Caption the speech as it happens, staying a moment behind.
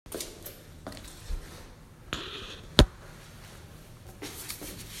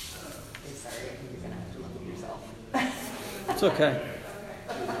It's okay.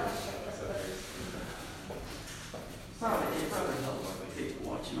 Probably helps with people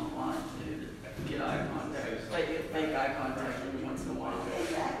watching online too to get eye contact. Make eye contact every once in a while.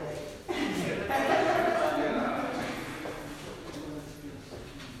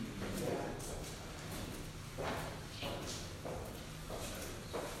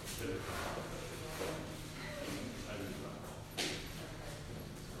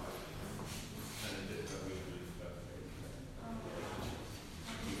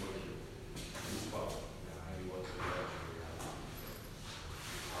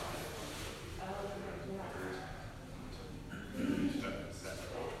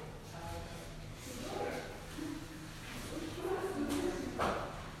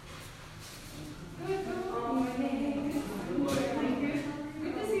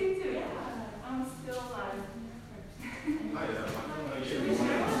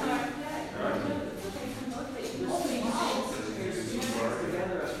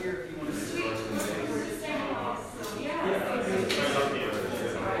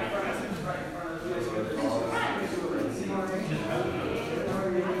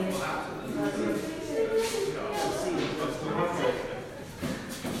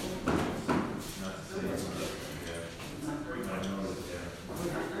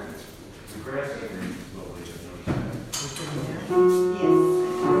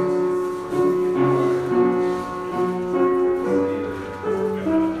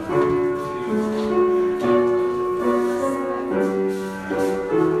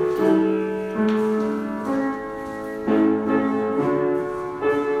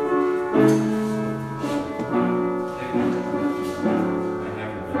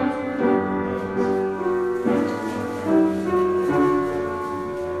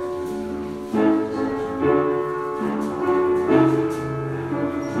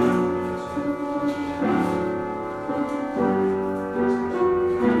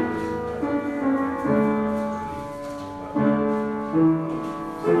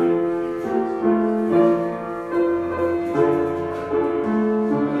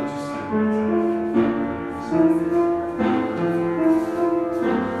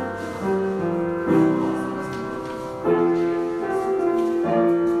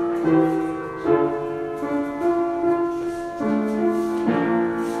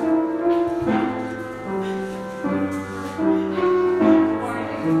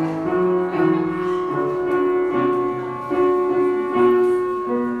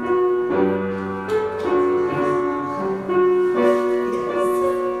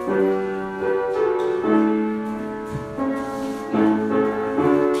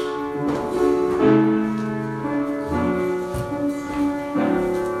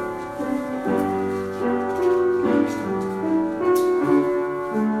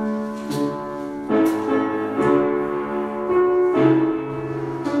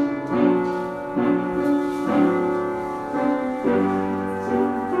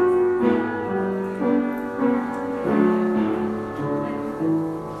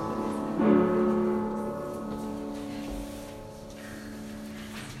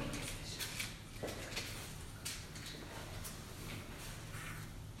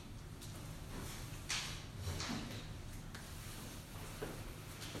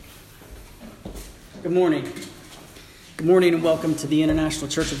 Good morning. Good morning and welcome to the International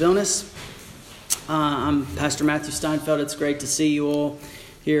Church of Illness. I'm Pastor Matthew Steinfeld. It's great to see you all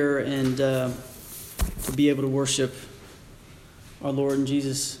here and to be able to worship our Lord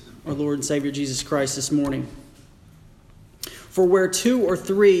and Savior Jesus Christ this morning. For where 2 or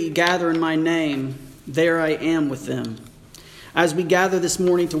 3 gather in my name, there I am with them. As we gather this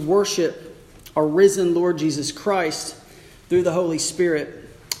morning to worship our risen Lord Jesus Christ through the Holy Spirit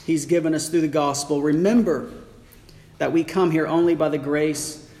He's given us through the gospel, remember that we come here only by the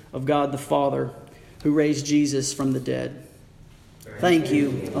grace of God the Father, who raised Jesus from the dead. Thank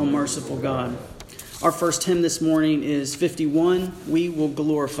you, O merciful God. Our first hymn this morning is 51, We Will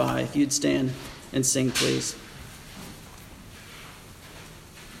Glorify. If you'd stand and sing, please.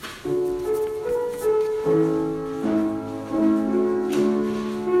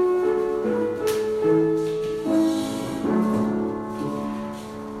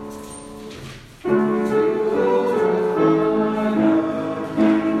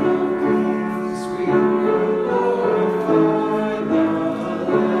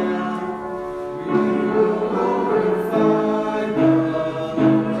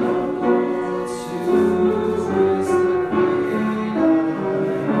 To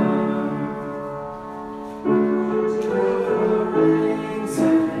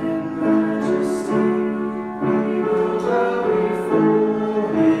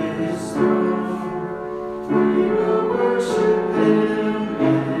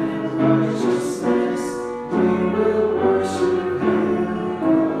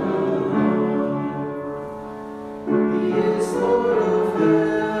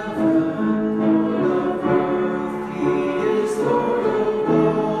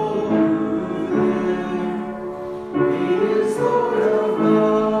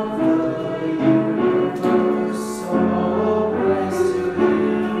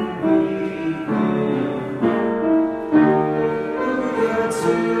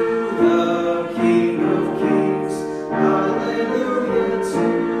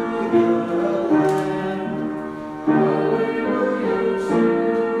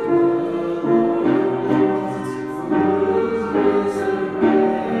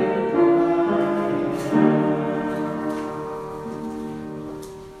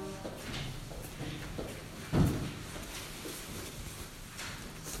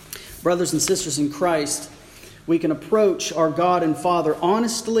Brothers and sisters in Christ, we can approach our God and Father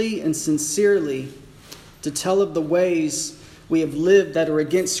honestly and sincerely to tell of the ways we have lived that are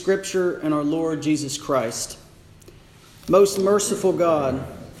against Scripture and our Lord Jesus Christ. Most merciful God,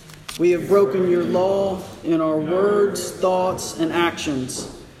 we have broken your law in our words, thoughts, and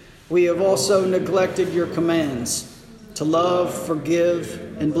actions. We have also neglected your commands to love,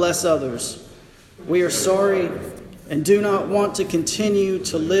 forgive, and bless others. We are sorry and do not want to continue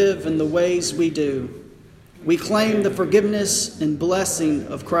to live in the ways we do. We claim the forgiveness and blessing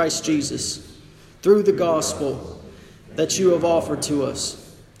of Christ Jesus through the gospel that you have offered to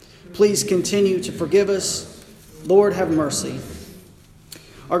us. Please continue to forgive us. Lord, have mercy.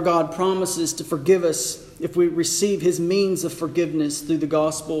 Our God promises to forgive us if we receive his means of forgiveness through the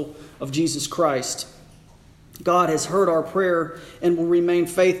gospel of Jesus Christ. God has heard our prayer and will remain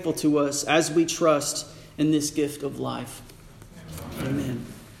faithful to us as we trust in this gift of life. Amen.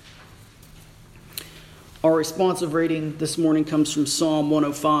 Our responsive reading this morning comes from Psalm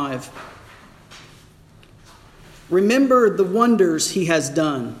 105. Remember the wonders he has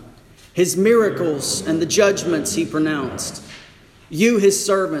done, his miracles and the judgments he pronounced. You, his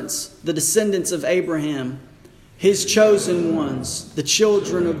servants, the descendants of Abraham, his chosen ones, the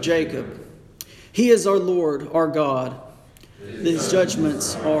children of Jacob. He is our Lord, our God. His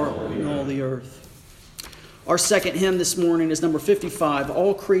judgments are in all the earth. Our second hymn this morning is number 55,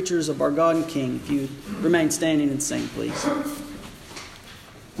 All Creatures of Our God and King. If you remain standing and sing, please.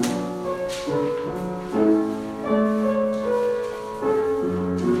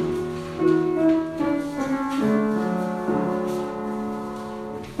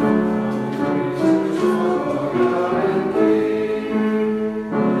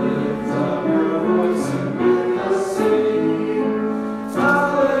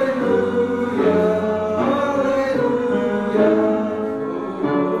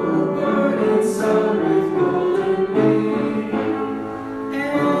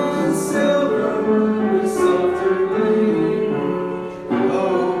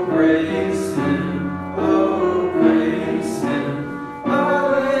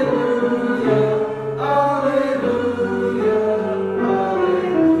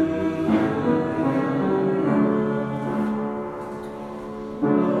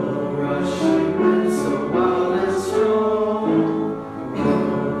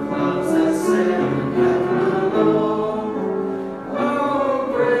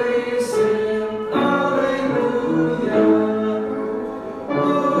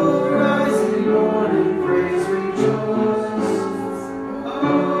 Rise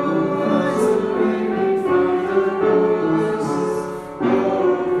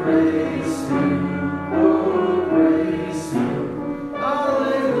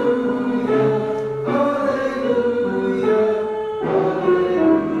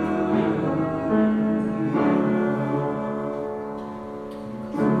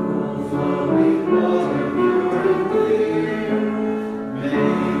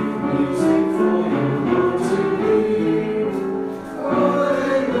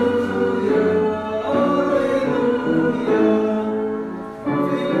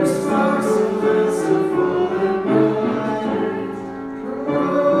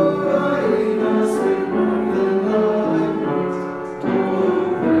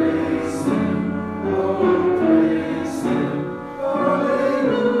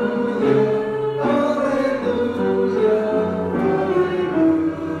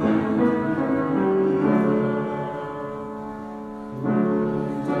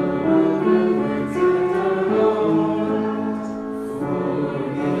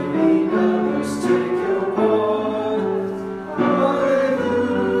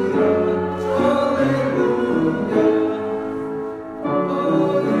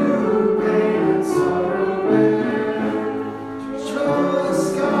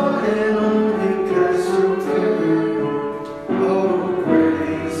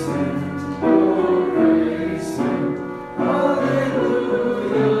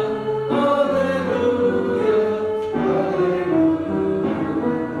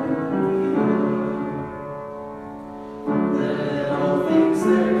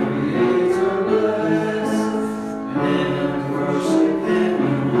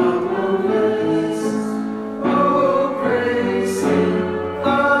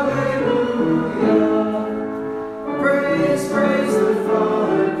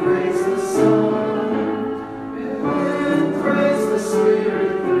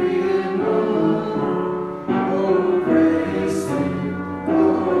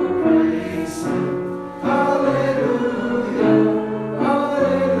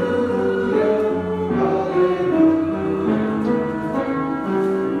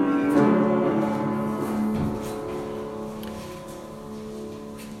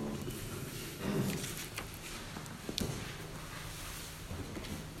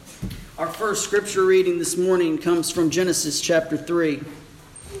Our first scripture reading this morning comes from Genesis chapter 3.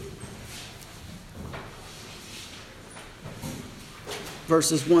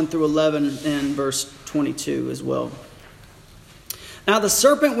 Verses 1 through 11 and verse 22 as well. Now the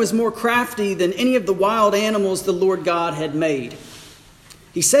serpent was more crafty than any of the wild animals the Lord God had made.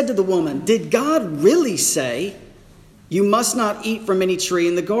 He said to the woman, "Did God really say, 'You must not eat from any tree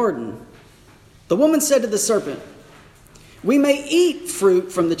in the garden'?" The woman said to the serpent, "We may eat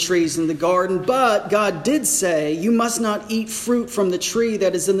fruit from the trees in the garden, but God did say, 'You must not eat fruit from the tree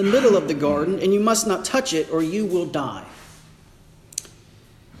that is in the middle of the garden, and you must not touch it, or you will die.'"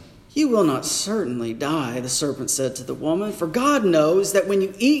 "You will not certainly die," the serpent said to the woman, "for God knows that when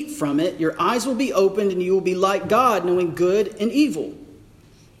you eat from it, your eyes will be opened, and you will be like God, knowing good and evil."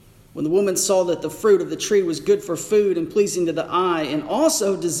 When the woman saw that the fruit of the tree was good for food and pleasing to the eye, and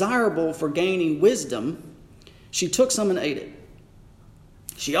also desirable for gaining wisdom, she took some and ate it.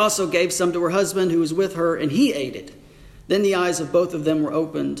 She also gave some to her husband who was with her, and he ate it. Then the eyes of both of them were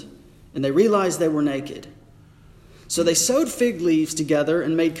opened, and they realized they were naked. So they sewed fig leaves together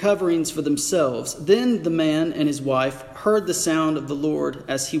and made coverings for themselves. Then the man and his wife heard the sound of the Lord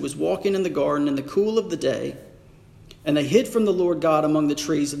as he was walking in the garden in the cool of the day, and they hid from the Lord God among the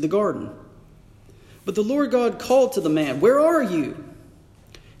trees of the garden. But the Lord God called to the man, "Where are you?"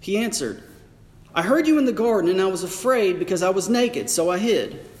 He answered, "I heard you in the garden, and I was afraid because I was naked, so I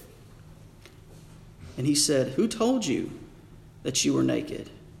hid." And he said, "Who told you that you were naked?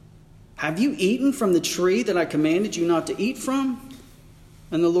 Have you eaten from the tree that I commanded you not to eat from?"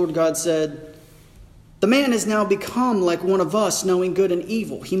 And the Lord God said, "The man has now become like one of us, knowing good and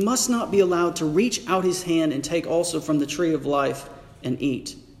evil. He must not be allowed to reach out his hand and take also from the tree of life and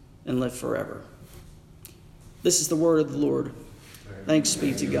eat and live forever." This is the word of the Lord. Thanks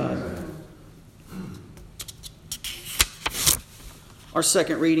be to God. Our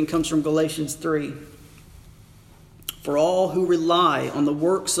second reading comes from Galatians 3. "For all who rely on the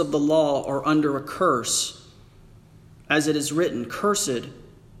works of the law are under a curse. As it is written, 'Cursed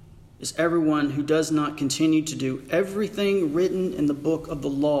is everyone who does not continue to do everything written in the book of the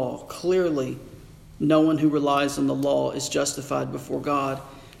law.' Clearly, no one who relies on the law is justified before God,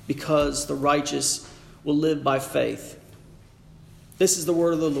 because the righteous will live by faith." This is the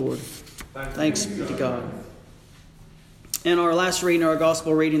word of the Lord. Thanks be to God. And our last reading, our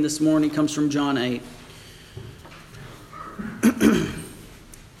gospel reading this morning, comes from John 8.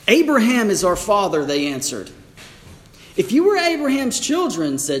 "Abraham is our father," they answered. "If you were Abraham's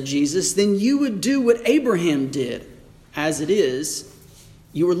children," said Jesus, "then you would do what Abraham did. As it is,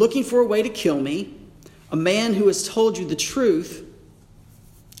 you are looking for a way to kill me, a man who has told you the truth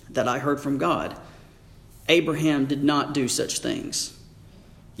that I heard from God. Abraham did not do such things.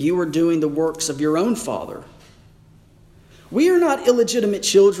 You are doing the works of your own father." "We are not illegitimate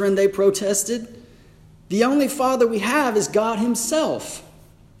children," they protested. "The only father we have is God himself."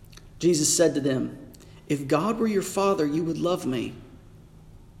 Jesus said to them, "If God were your father, you would love me,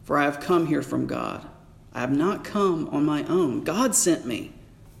 for I have come here from God. I have not come on my own. God sent me.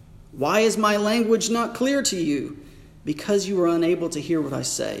 Why is my language not clear to you? Because you are unable to hear what I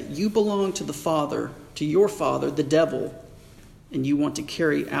say. You belong to your father, the devil, and you want to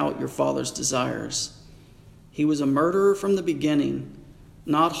carry out your father's desires. He was a murderer from the beginning,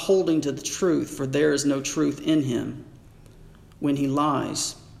 not holding to the truth, for there is no truth in him. When he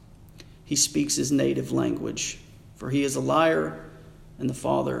lies, he speaks his native language, for he is a liar and the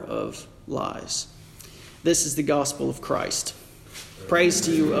father of lies." This is the gospel of Christ. Praise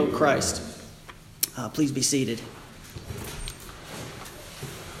to you, O Christ. Please be seated.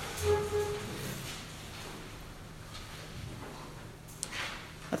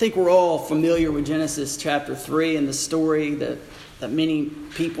 I think we're all familiar with Genesis chapter 3 and the story that many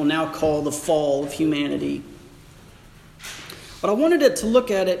people now call the fall of humanity. But I wanted to look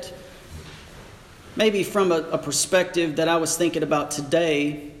at it maybe from a perspective that I was thinking about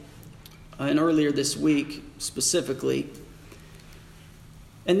today and earlier this week specifically.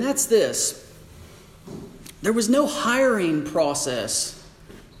 And that's this. There was no hiring process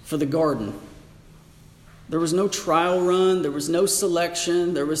for the garden. There was no trial run. There was no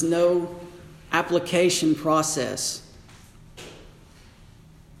selection. There was no application process.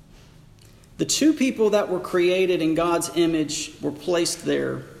 The two people that were created in God's image were placed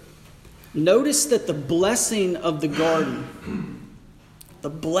there. Notice that the blessing of the garden, the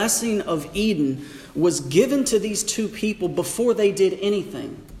blessing of Eden, was given to these two people before they did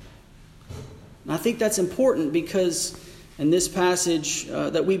anything. And I think that's important because in this passage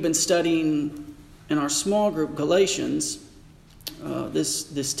that we've been studying in our small group, Galatians,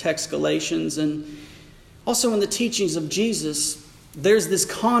 this text Galatians, and also in the teachings of Jesus, there's this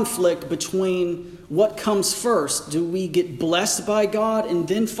conflict between what comes first. Do we get blessed by God and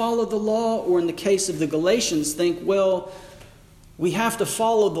then follow the law? Or in the case of the Galatians, think, well, we have to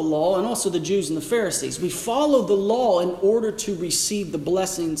follow the law, and also the Jews and the Pharisees. We follow the law in order to receive the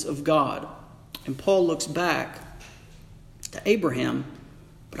blessings of God. And Paul looks back to Abraham,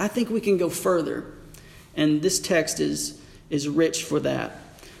 but I think we can go further. And this text is rich for that.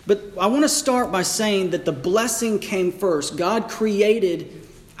 But I want to start by saying that the blessing came first. God created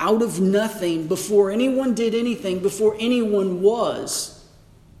out of nothing before anyone did anything, before anyone was,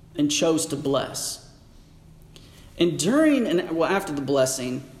 and chose to bless. And after the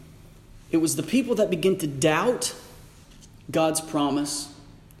blessing, it was the people that began to doubt God's promise.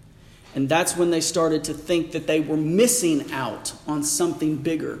 And that's when they started to think that they were missing out on something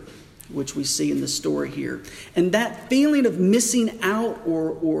bigger, which we see in the story here. And that feeling of missing out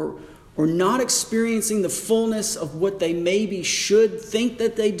or not experiencing the fullness of what they maybe should think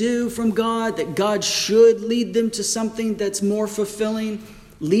that they do from God, that God should lead them to something that's more fulfilling,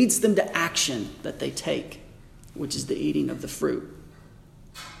 leads them to action that they take, which is the eating of the fruit.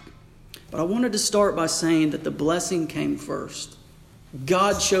 But I wanted to start by saying that the blessing came first.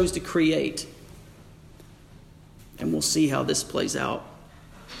 God chose to create. And we'll see how this plays out.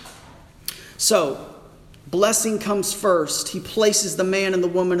 So, blessing comes first. He places the man and the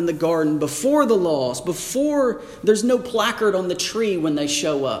woman in the garden before the laws, before there's no placard on the tree when they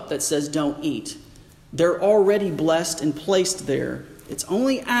show up that says don't eat. They're already blessed and placed there. It's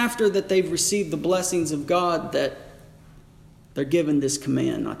only after that they've received the blessings of God that they're given this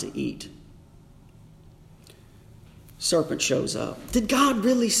command not to eat. Serpent shows up. Did God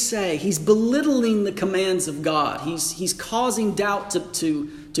really say? He's belittling the commands of God. He's causing doubt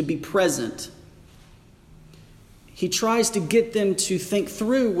to be present. He tries to get them to think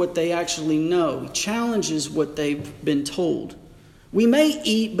through what they actually know. He challenges what they've been told. We may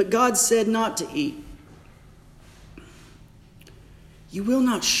eat, but God said not to eat. You will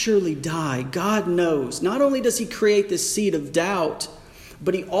not surely die. God knows. Not only does he create this seed of doubt,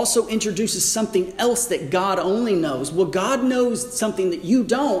 but he also introduces something else that God only knows. Well, God knows something that you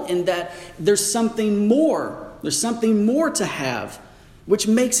don't, and that there's something more. There's something more to have, which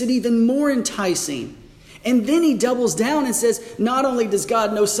makes it even more enticing. And then he doubles down and says, not only does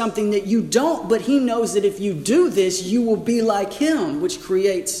God know something that you don't, but he knows that if you do this, you will be like him, which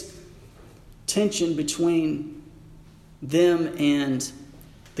creates tension between them and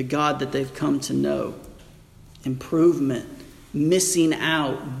the God that they've come to know. Improvement. Missing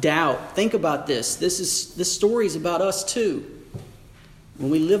out, doubt. Think about this. This story is about us too.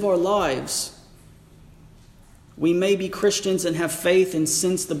 When we live our lives, we may be Christians and have faith and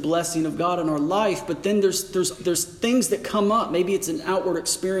sense the blessing of God in our life, but then there's things that come up. Maybe it's an outward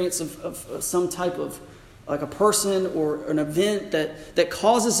experience of some type of, like a person or an event that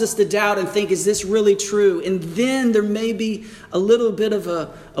causes us to doubt and think, is this really true? And then there may be a little bit of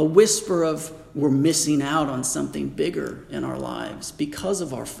a whisper of, we're missing out on something bigger in our lives because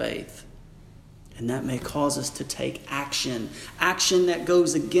of our faith. And that may cause us to take action that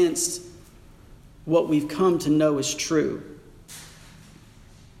goes against what we've come to know is true.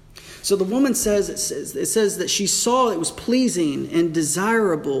 So the woman says, it says that she saw it was pleasing and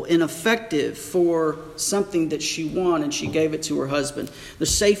desirable and effective for something that she wanted, and she gave it to her husband.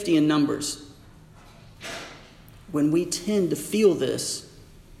 There's safety in numbers. When we tend to feel this,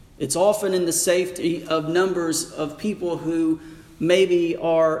 it's often in the safety of numbers of people who maybe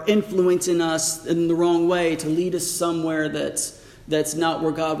are influencing us in the wrong way to lead us somewhere that's not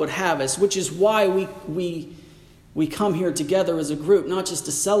where God would have us, which is why we come here together as a group, not just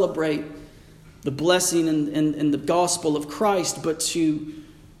to celebrate the blessing and the gospel of Christ, but to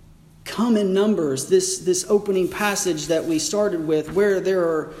come in numbers. This opening passage that we started with, where there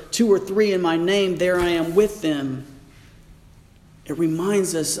are 2 or 3 in my name, there I am with them. It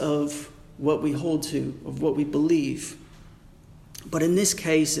reminds us of what we hold to, of what we believe. But in this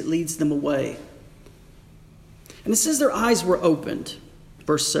case, it leads them away. And it says their eyes were opened.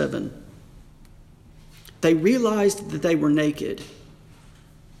 Verse 7. They realized that they were naked.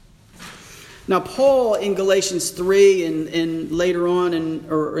 Now, Paul in Galatians 3 and later on and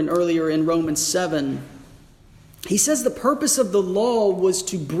earlier in Romans 7, he says the purpose of the law was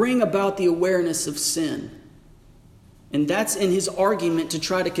to bring about the awareness of sin. And that's in his argument to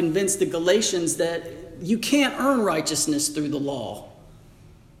try to convince the Galatians that you can't earn righteousness through the law.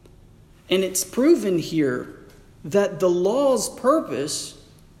 And it's proven here that the law's purpose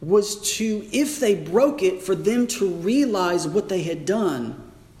was to, if they broke it, for them to realize what they had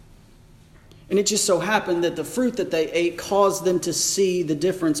done. And it just so happened that the fruit that they ate caused them to see the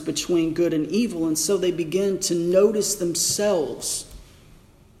difference between good and evil. And so they began to notice themselves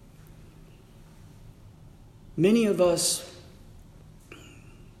Many of us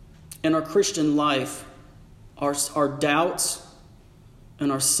in our Christian life, our doubts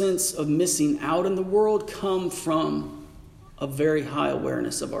and our sense of missing out in the world come from a very high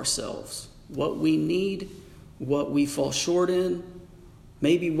awareness of ourselves. What we need, what we fall short in,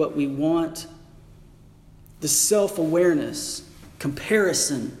 maybe what we want. The self-awareness,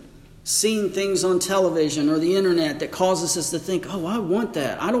 comparison, seeing things on television or the internet that causes us to think, oh, I want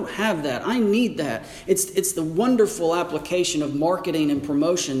that. I don't have that. I need that. It's the wonderful application of marketing and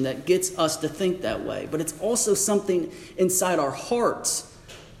promotion that gets us to think that way. But it's also something inside our hearts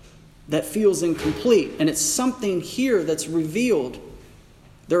that feels incomplete. And it's something here that's revealed.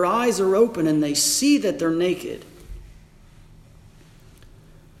 Their eyes are open and they see that they're naked.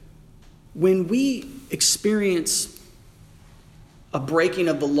 When we experience a breaking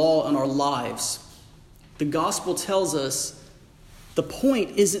of the law in our lives, the gospel tells us the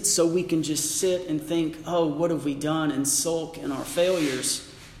point isn't so we can just sit and think, oh, what have we done, and sulk in our failures,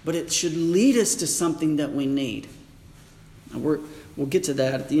 but it should lead us to something that we need. And we'll get to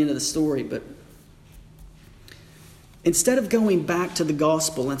that at the end of the story, but instead of going back to the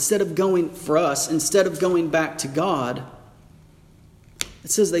gospel, instead of going back to God,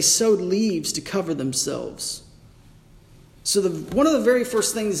 it says they sewed leaves to cover themselves. So one of the very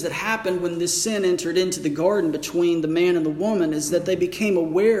first things that happened when this sin entered into the garden between the man and the woman is that they became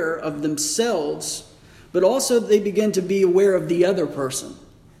aware of themselves, but also they began to be aware of the other person.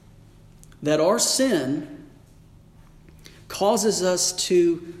 That our sin causes us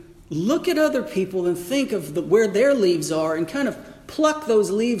to look at other people and think of where their leaves are and kind of pluck those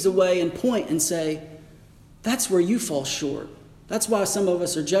leaves away and point and say, that's where you fall short. That's why some of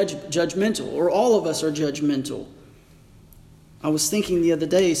us are judgmental, or all of us are judgmental. I was thinking the other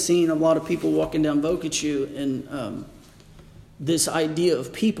day, seeing a lot of people walking down Vocachu, and this idea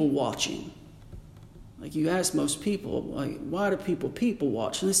of people watching. Like, you ask most people, like, why do people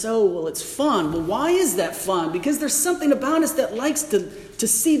watch? And they say, oh, well, it's fun. Well, why is that fun? Because there's something about us that likes to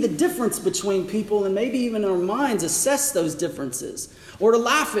see the difference between people, and maybe even in our minds assess those differences. Or to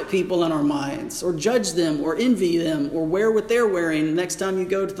laugh at people in our minds, or judge them, or envy them, or wear what they're wearing the next time you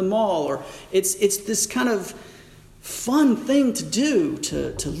go to the mall. Or it's this kind of fun thing to do,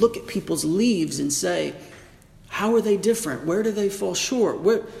 to look at people's leaves and say, how are they different? Where do they fall short?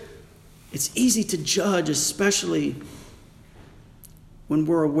 It's easy to judge, especially when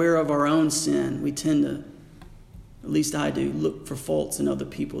we're aware of our own sin. We tend to, at least I do, look for faults in other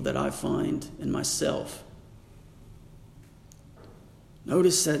people that I find in myself.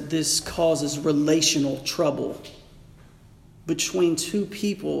 Notice that this causes relational trouble between two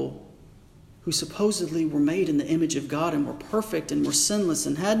people who supposedly were made in the image of God and were perfect and were sinless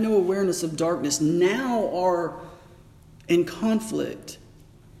and had no awareness of darkness, now are in conflict.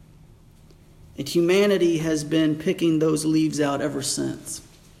 And humanity has been picking those leaves out ever since,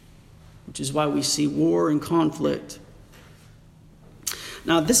 which is why we see war and conflict.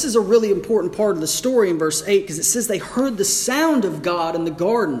 Now, this is a really important part of the story in verse 8, because it says they heard the sound of God in the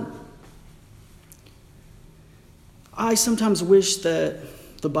garden. I sometimes wish that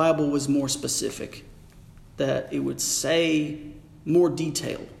the Bible was more specific, that it would say more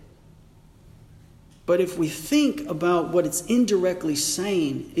detail. But if we think about what it's indirectly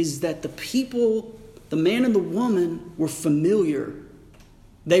saying, is that the people, the man and the woman, were familiar.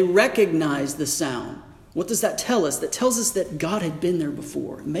 They recognized the sound. What does that tell us? That tells us that God had been there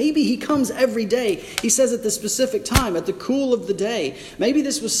before. Maybe he comes every day. He says at the specific time, at the cool of the day. Maybe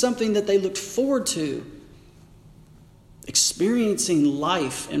this was something that they looked forward to. Experiencing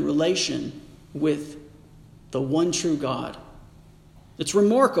life in relation with the one true God. It's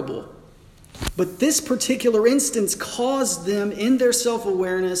remarkable. But this particular instance caused them, in their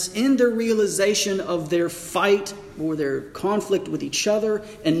self-awareness, in their realization of their fight or their conflict with each other,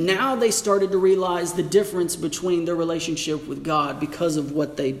 and now they started to realize the difference between their relationship with God because of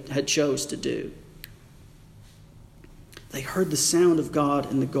what they had chose to do. They heard the sound of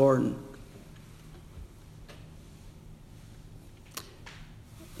God in the garden.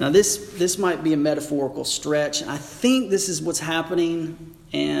 Now this might be a metaphorical stretch. I think this is what's happening,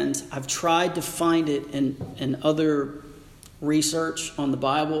 and I've tried to find it in other research on the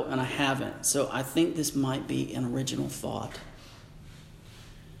Bible, and I haven't. So I think this might be an original thought.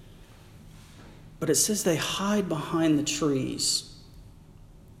 But it says they hide behind the trees.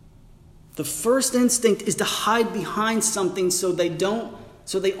 The first instinct is to hide behind something so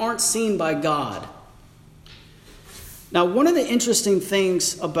they aren't seen by God. Now, one of the interesting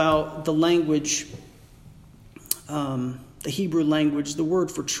things about the language, the Hebrew language, the word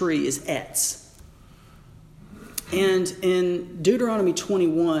for tree is etz. And in Deuteronomy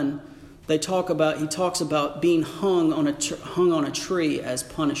 21, he talks about being hung on a tree as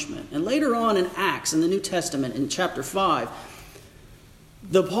punishment. And later on in Acts, in the New Testament, in chapter 5,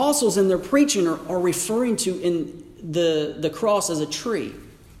 the apostles in their preaching are referring to in the cross as a tree.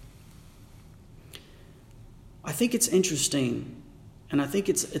 I think it's interesting, and I think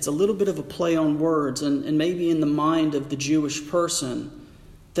it's a little bit of a play on words, and maybe in the mind of the Jewish person,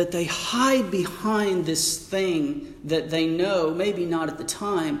 that they hide behind this thing that they know, maybe not at the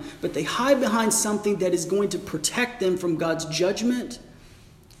time, but they hide behind something that is going to protect them from God's judgment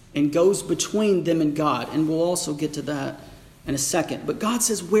and goes between them and God. And we'll also get to that in a second. But God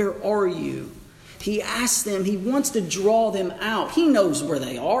says, where are you? He asks them, he wants to draw them out. He knows where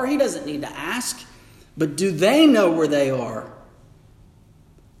they are. He doesn't need to ask. But do they know where they are?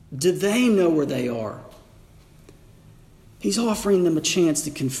 Do they know where they are? He's offering them a chance to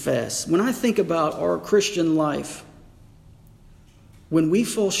confess. When I think about our Christian life, when we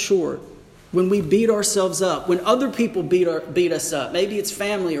fall short, when we beat ourselves up, when other people beat us up, maybe it's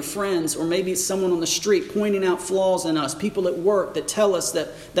family or friends, or maybe it's someone on the street pointing out flaws in us, people at work that tell us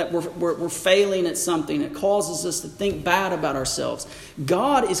that we're failing at something, that causes us to think bad about ourselves.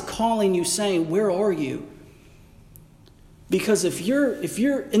 God is calling you, saying, where are you? Because if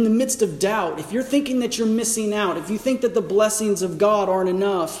you're in the midst of doubt, if you're thinking that you're missing out, if you think that the blessings of God aren't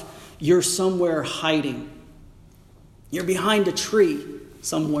enough, you're somewhere hiding. You're behind a tree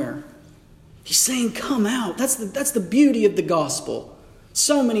somewhere. He's saying, come out. That's the beauty of the gospel.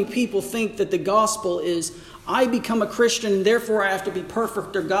 So many people think that the gospel is, I become a Christian and therefore I have to be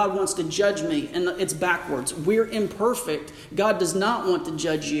perfect or God wants to judge me. And it's backwards. We're imperfect. God does not want to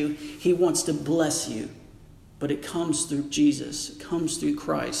judge you. He wants to bless you. But it comes through Jesus. It comes through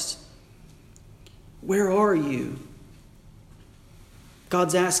Christ. Where are you?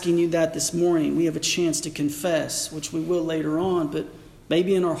 God's asking you that this morning. We have a chance to confess, which we will later on, but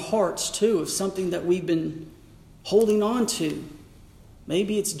maybe in our hearts too, of something that we've been holding on to.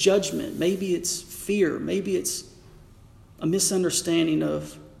 Maybe it's judgment. Maybe it's fear. Maybe it's a misunderstanding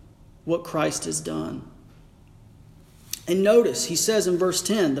of what Christ has done. And notice, he says in verse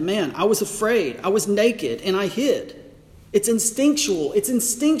 10, the man, I was afraid, I was naked, and I hid. It's instinctual. It's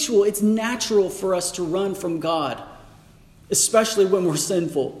instinctual. It's natural for us to run from God, especially when we're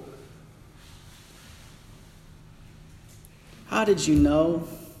sinful. How did you know?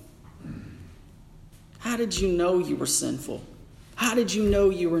 How did you know you were sinful? How did you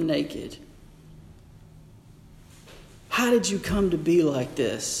know you were naked? How did you come to be like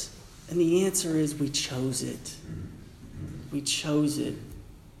this? And the answer is we chose it. We chose it.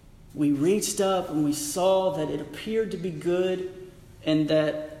 We reached up and we saw that it appeared to be good, and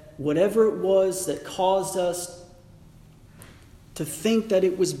that whatever it was that caused us to think that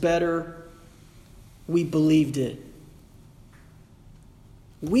it was better, we believed it.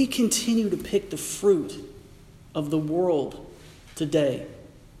 We continue to pick the fruit of the world today.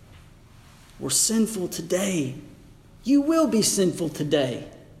 We're sinful today. You will be sinful today.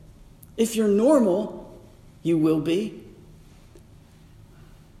 If you're normal, you will be.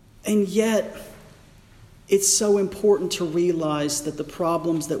 And yet, it's so important to realize that the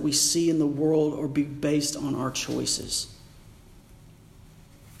problems that we see in the world are based on our choices.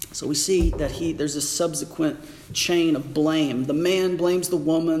 So we see that there's a subsequent chain of blame. The man blames the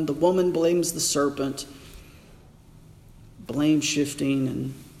woman blames the serpent. Blame shifting.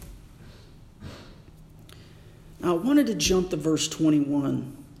 And now I wanted to jump to verse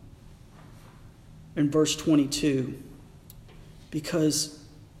 21 and verse 22, because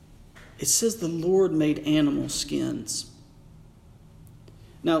it says the Lord made animal skins.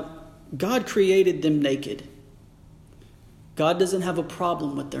 Now, God created them naked. God doesn't have a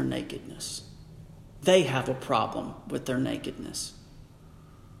problem with their nakedness. They have a problem with their nakedness.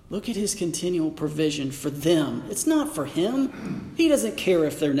 Look at his continual provision for them. It's not for him. He doesn't care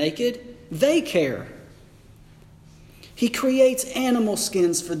if they're naked. They care. He creates animal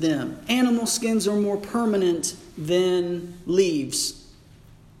skins for them. Animal skins are more permanent than leaves.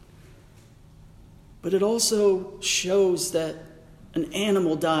 But it also shows that an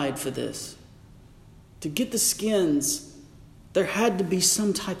animal died for this. To get the skins, there had to be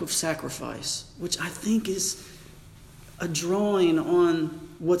some type of sacrifice, which I think is a drawing on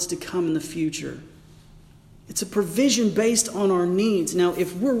what's to come in the future. It's a provision based on our needs. Now,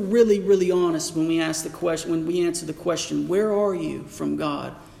 if we're really, really honest when we answer the question, where are you from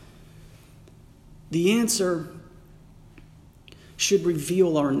God? The answer should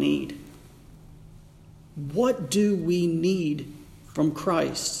reveal our need. What do we need from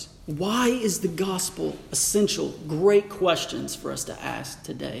Christ? Why is the gospel essential? Great questions for us to ask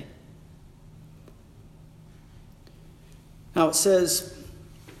today. Now it says,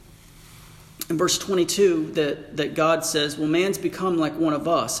 in verse 22 that God says, well, man's become like one of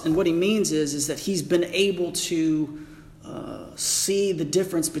us. And what he means is that he's been able to see the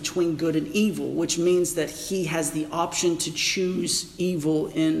difference between good and evil, which means that he has the option to choose evil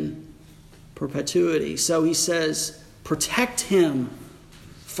in perpetuity. So he says, protect him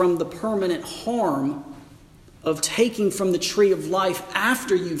from the permanent harm of taking from the tree of life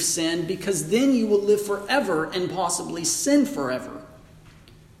after you've sinned, because then you will live forever and possibly sin forever.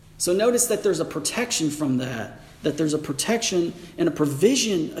 So notice that there's a protection from that there's a protection and a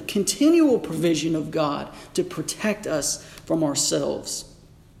provision, a continual provision of God to protect us from ourselves.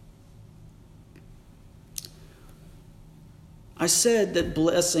 I said that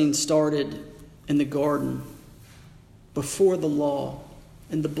blessing started in the garden before the law,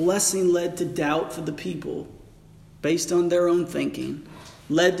 and the blessing led to doubt for the people based on their own thinking,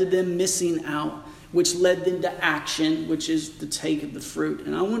 led to them missing out, which led them to action, which is the take of the fruit.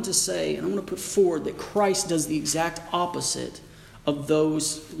 And I want to say, and I want to put forward that Christ does the exact opposite of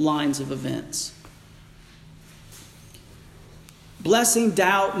those lines of events. Blessing,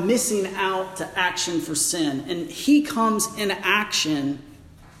 doubt, missing out to action for sin. And he comes in action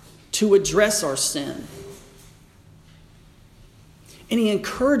to address our sin. And he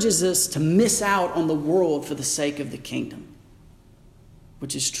encourages us to miss out on the world for the sake of the kingdom,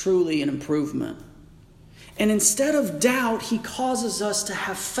 which is truly an improvement. And instead of doubt, he causes us to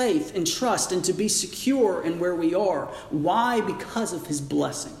have faith and trust and to be secure in where we are. Why? Because of his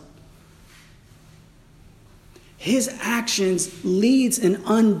blessing. His actions leads and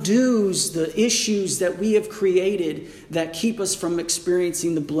undoes the issues that we have created that keep us from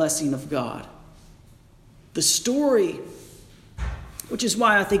experiencing the blessing of God. The story, which is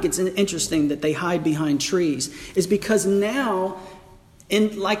why I think it's interesting that they hide behind trees, is because now,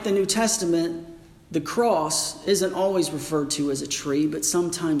 like the New Testament, the cross isn't always referred to as a tree, but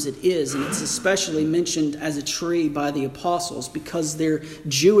sometimes it is. And it's especially mentioned as a tree by the apostles because they're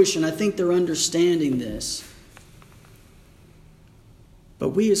Jewish, and I think they're understanding this. But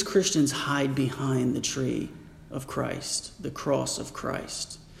we as Christians hide behind the tree of Christ, the cross of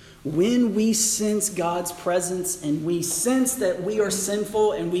Christ. When we sense God's presence and we sense that we are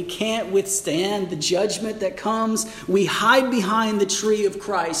sinful and we can't withstand the judgment that comes, we hide behind the tree of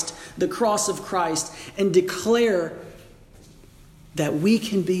Christ, the cross of Christ, and declare that we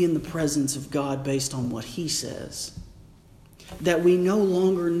can be in the presence of God based on what he says. That we no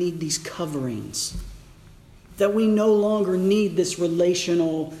longer need these coverings. That we no longer need this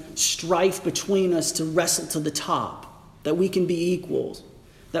relational strife between us to wrestle to the top. That we can be equals.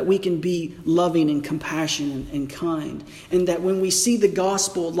 That we can be loving and compassionate and kind. And that when we see the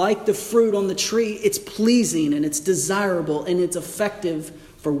gospel, like the fruit on the tree, it's pleasing and it's desirable and it's effective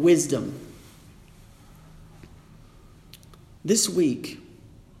for wisdom. This week,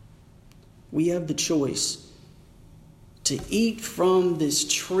 we have the choice to eat from this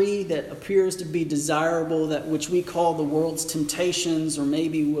tree that appears to be desirable, that which we call the world's temptations, or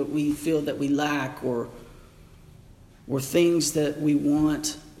maybe what we feel that we lack, or things that we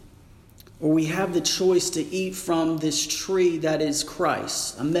want. Or we have the choice to eat from this tree that is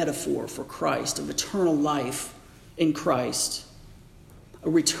Christ, a metaphor for Christ, of eternal life in Christ. It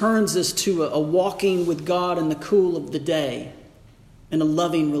returns us to a walking with God in the cool of the day in a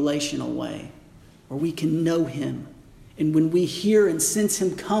loving relational way, where we can know him. And when we hear and sense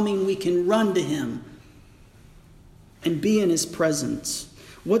him coming, we can run to him and be in his presence.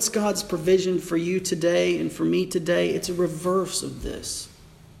 What's God's provision for you today and for me today? It's a reverse of this.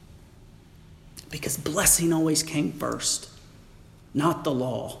 Because blessing always came first, not the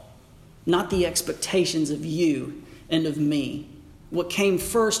law, not the expectations of you and of me. What came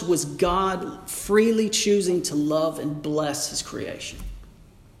first was God freely choosing to love and bless his creation.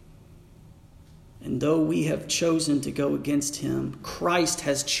 And though we have chosen to go against him, Christ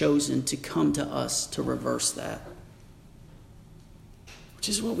has chosen to come to us to reverse that. Which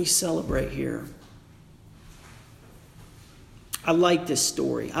is what we celebrate here. I like this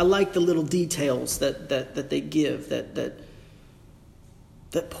story. I like the little details that they give that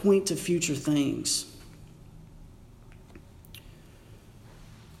point to future things.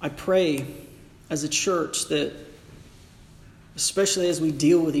 I pray as a church that, especially as we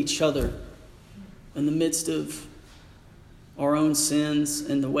deal with each other in the midst of our own sins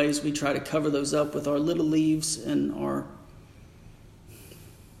and the ways we try to cover those up with our little leaves and our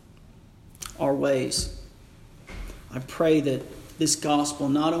ways, I pray that this gospel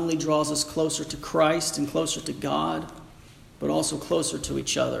not only draws us closer to Christ and closer to God, but also closer to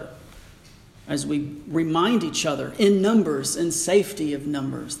each other as we remind each other in numbers and safety of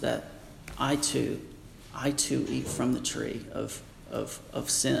numbers that I too eat from the tree of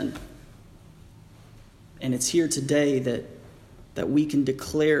sin And it's here today that we can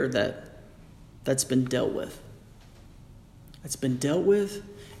declare that's been dealt with. It's been dealt with.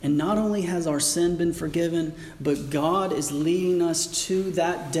 And not only has our sin been forgiven, but God is leading us to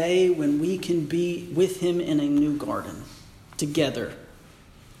that day when we can be with him in a new garden together,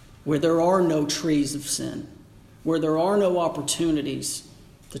 where there are no trees of sin, where there are no opportunities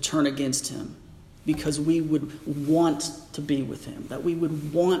to turn against him, because we would want to be with him, that we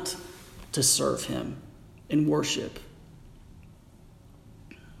would want to serve him in worship.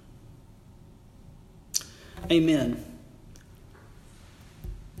 Amen.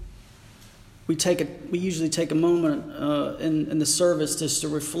 We usually take a moment in the service just to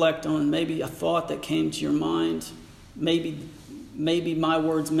reflect on maybe a thought that came to your mind. Maybe my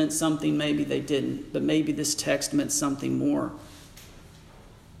words meant something, maybe they didn't, but maybe this text meant something more.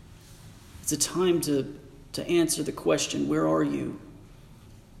 It's a time to answer the question, where are you?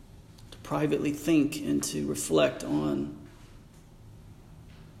 To privately think and to reflect on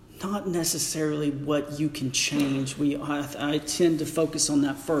not necessarily what you can change. I tend to focus on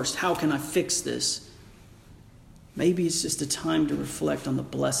that first. How can I fix this? Maybe it's just a time to reflect on the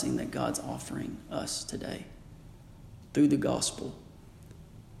blessing that God's offering us today through the gospel.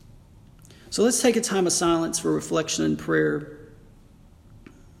 So let's take a time of silence for reflection and prayer,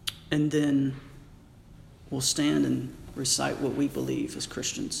 and then we'll stand and recite what we believe as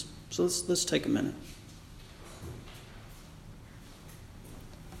Christians. So let's take a minute.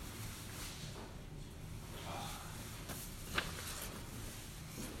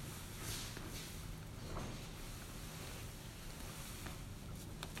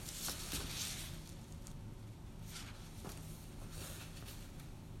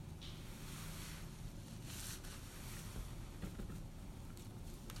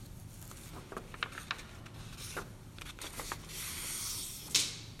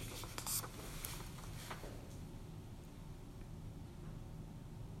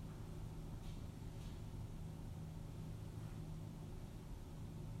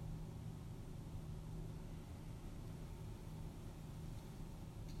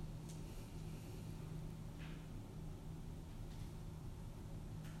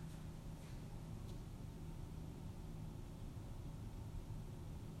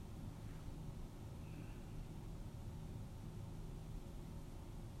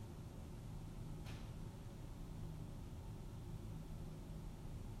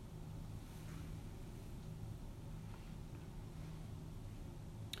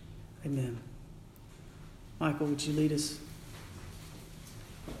 Amen. Michael, would you lead us?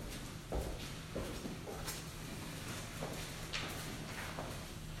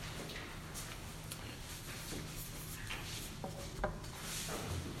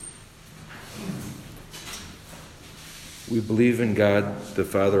 We believe in God, the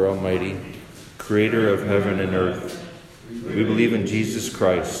Father Almighty, creator of heaven and earth. We believe in Jesus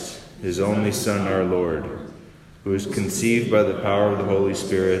Christ, his only Son, our Lord, who was conceived by the power of the Holy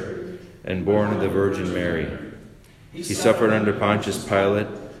Spirit and born of the Virgin Mary. He suffered under Pontius Pilate,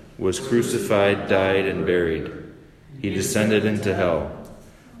 was crucified, died, and buried. He descended into hell.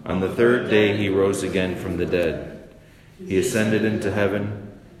 On the third day he rose again from the dead. He ascended into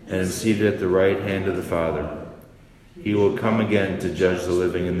heaven and is seated at the right hand of the Father. He will come again to judge the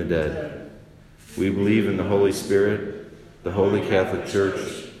living and the dead. We believe in the Holy Spirit, the Holy Catholic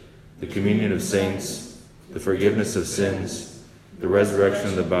Church, the communion of saints, the forgiveness of sins, the resurrection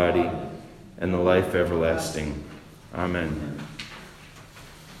of the body, and the life everlasting. Amen.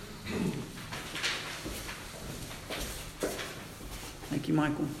 Thank you,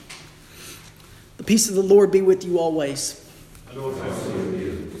 Michael. The peace of the Lord be with you always. We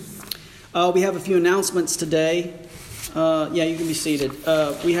have a few announcements today. You can be seated.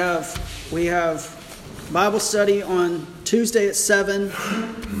 We have Bible study on Tuesday at 7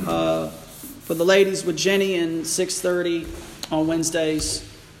 for the ladies with Jenny, and 6:30 on Wednesdays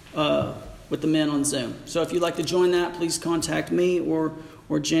with the men on Zoom. So if you'd like to join that, please contact me or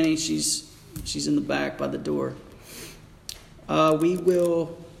Jenny. She's in the back by the door. I've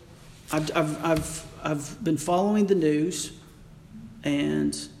been following the news,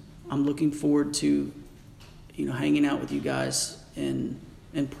 and I'm looking forward to hanging out with you guys in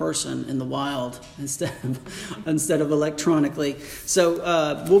person in the wild instead of electronically.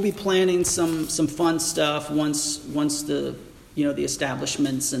 So we'll be planning some fun stuff once the the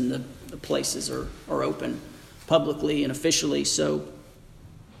establishments and the places are open publicly and officially. So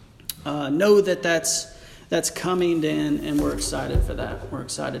know that's coming, and we're excited for that. We're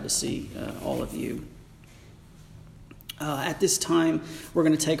excited to see all of you. At this time, we're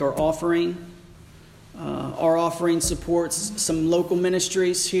going to take our offering. Our offering supports some local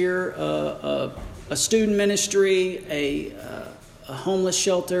ministries here, a student ministry, a homeless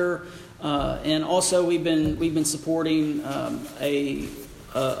shelter, and also we've been supporting a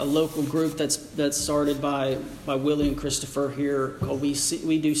local group that's started by Willie and Christopher here called We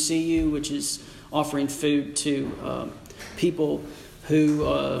Do See You, which is offering food to people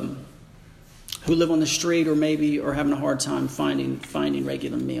who live on the street or maybe are having a hard time finding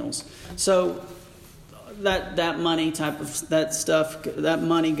regular meals. So that money that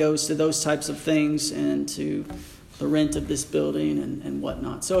money goes to those types of things and to the rent of this building and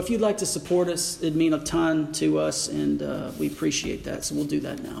whatnot. So if you'd like to support us, it'd mean a ton to us, and we appreciate that. So we'll do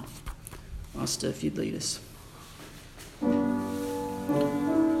that now. Asta, if you'd lead us.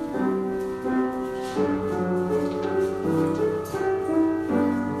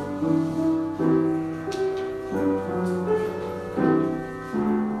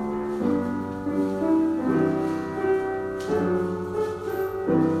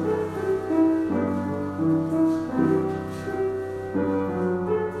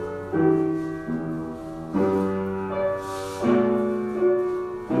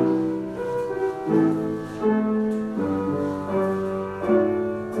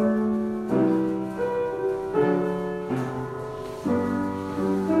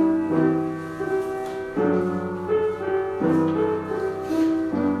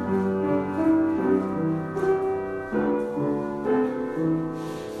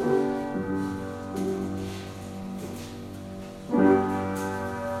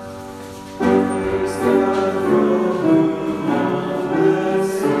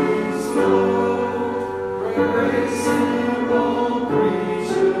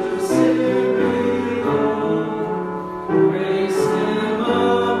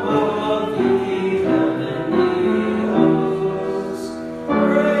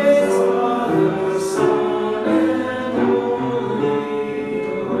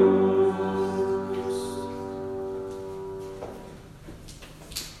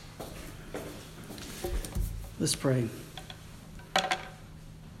 Let's pray.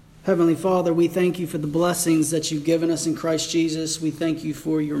 Heavenly Father, we thank you for the blessings that you've given us in Christ Jesus. We thank you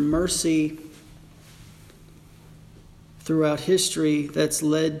for your mercy throughout history that's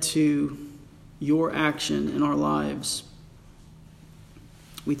led to your action in our lives.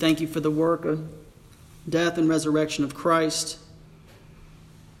 We thank you for the work of death and resurrection of Christ,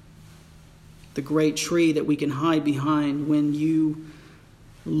 the great tree that we can hide behind when you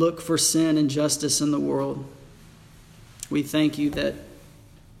look for sin and justice in the world. We thank you that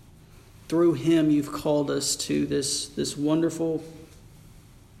through him you've called us to this wonderful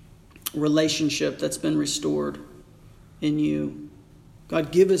relationship that's been restored in you.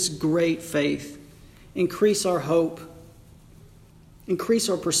 God, give us great faith. Increase our hope. Increase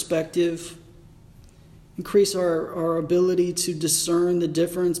our perspective. Increase our ability to discern the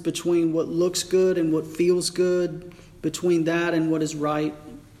difference between what looks good and what feels good, between that and what is right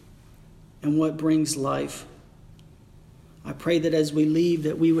and what brings life. I pray that as we leave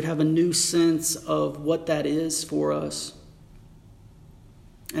that we would have a new sense of what that is for us.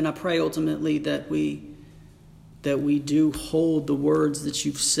 And I pray ultimately that we do hold the words that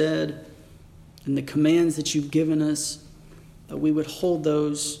you've said and the commands that you've given us, that we would hold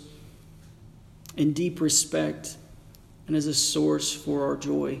those in deep respect and as a source for our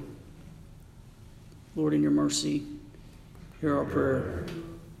joy. Lord, in your mercy, hear our prayer.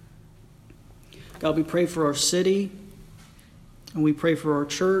 God, we pray for our city. And we pray for our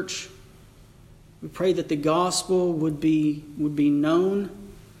church. We pray that the gospel would be known.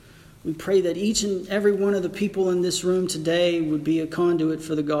 We pray that each and every one of the people in this room today would be a conduit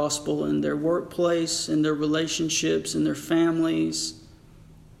for the gospel in their workplace, in their relationships, in their families.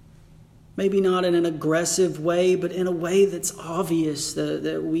 Maybe not in an aggressive way, but in a way that's obvious,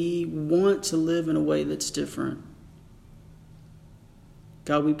 that we want to live in a way that's different.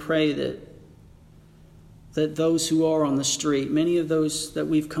 God, we pray that those who are on the street, many of those that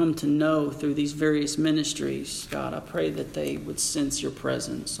we've come to know through these various ministries, God, I pray that they would sense your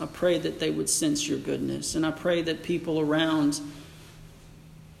presence. I pray that they would sense your goodness. And I pray that people around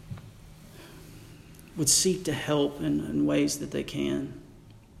would seek to help in ways that they can.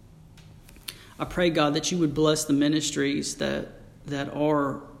 I pray, God, that you would bless the ministries that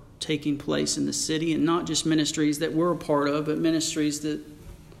are taking place in the city, and not just ministries that we're a part of, but ministries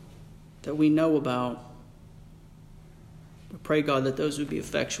that we know about. I pray, God, that those would be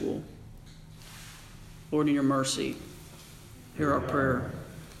effectual. Lord, in your mercy, hear our prayer.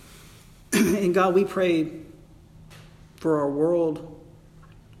 And God, we pray for our world.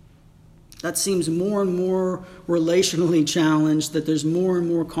 that seems more and more relationally challenged, that there's more and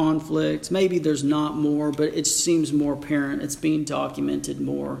more conflict. Maybe there's not more, but it seems more apparent. It's being documented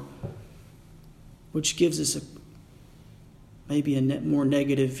more, which gives us maybe a more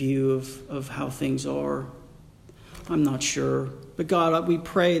negative view of how things are. I'm not sure. But God, we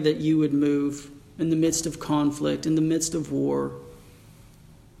pray that you would move in the midst of conflict, in the midst of war,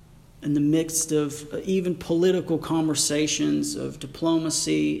 in the midst of even political conversations of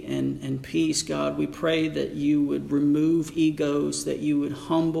diplomacy and peace. God, we pray that you would remove egos, that you would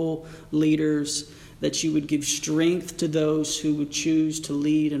humble leaders, that you would give strength to those who would choose to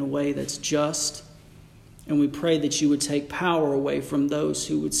lead in a way that's just. And we pray that you would take power away from those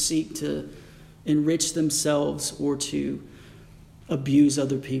who would seek to enrich themselves or to abuse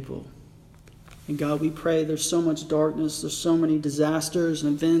other people. And God, we pray there's so much darkness, there's so many disasters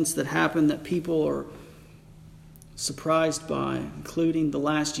and events that happen that people are surprised by, including the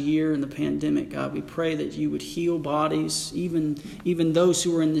last year and the pandemic. God, we pray that you would heal bodies, even those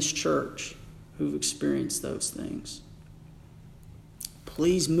who are in this church who've experienced those things.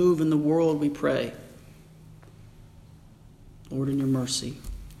 Please move in the world, we pray. Lord, in your mercy,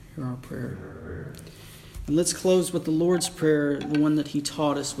 hear our prayer. And let's close with the Lord's Prayer, the one that he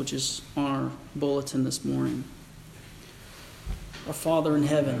taught us, which is on our bulletin this morning. Our Father in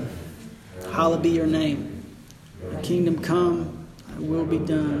heaven, hallowed be your name. Your kingdom come, thy will be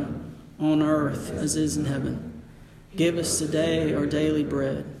done on earth as is in heaven. Give us today our daily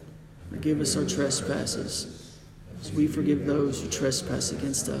bread. Forgive us our trespasses, as we forgive those who trespass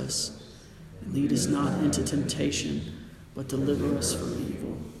against us. And lead us not into temptation, but deliver us from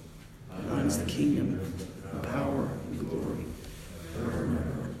evil. Thine is the kingdom, the power, and the glory forever and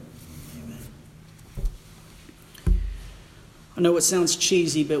ever. Amen. I know it sounds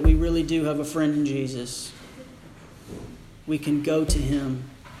cheesy, but we really do have a friend in Jesus. We can go to him.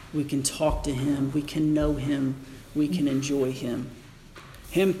 We can talk to him. We can know him. We can enjoy him.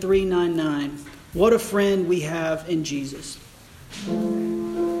 Hymn 399. What a friend we have in Jesus.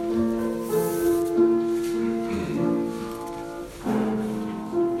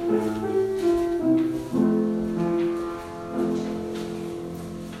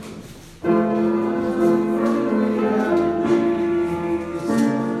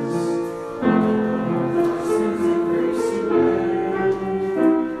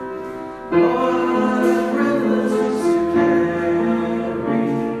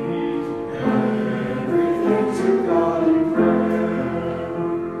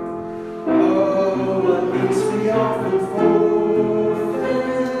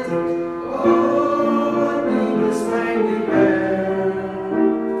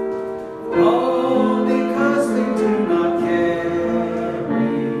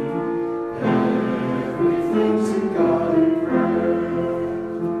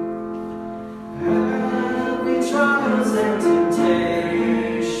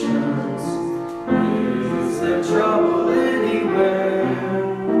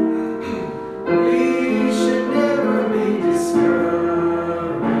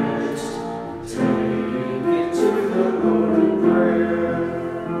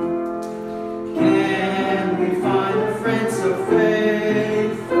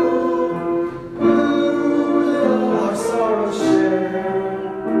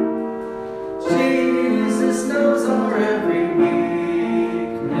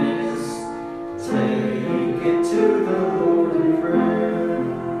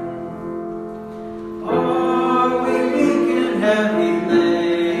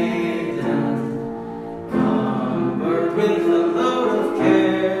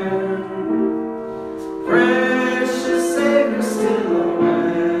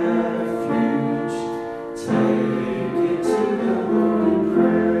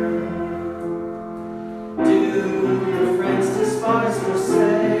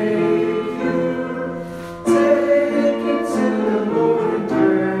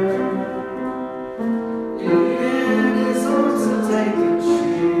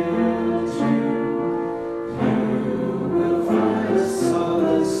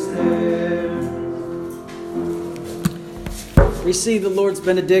 Receive the Lord's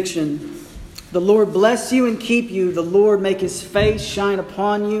benediction. The Lord bless you and keep you. The Lord make his face shine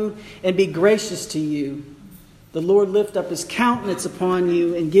upon you and be gracious to you. The Lord lift up his countenance upon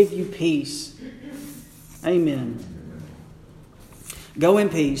you and give you peace. Amen. Go in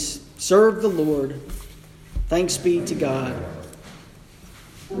peace. Serve the Lord. Thanks be to God.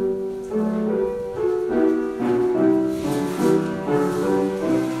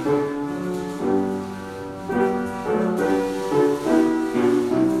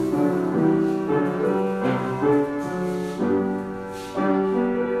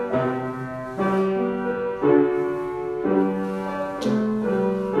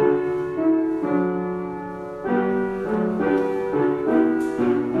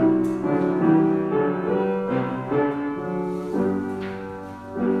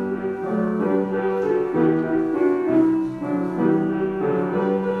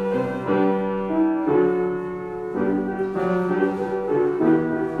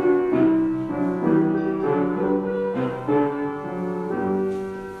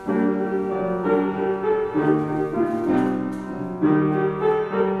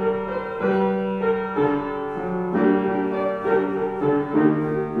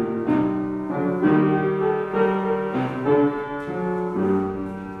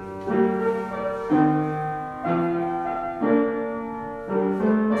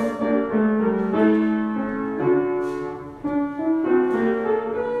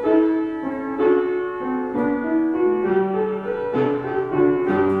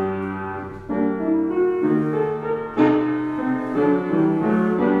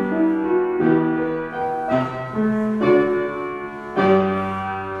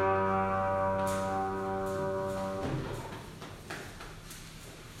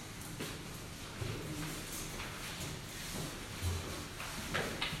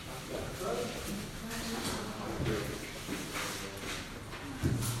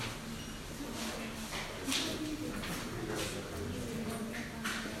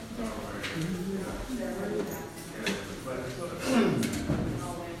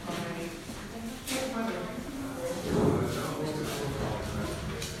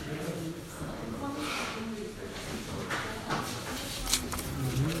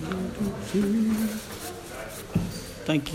 Thank you.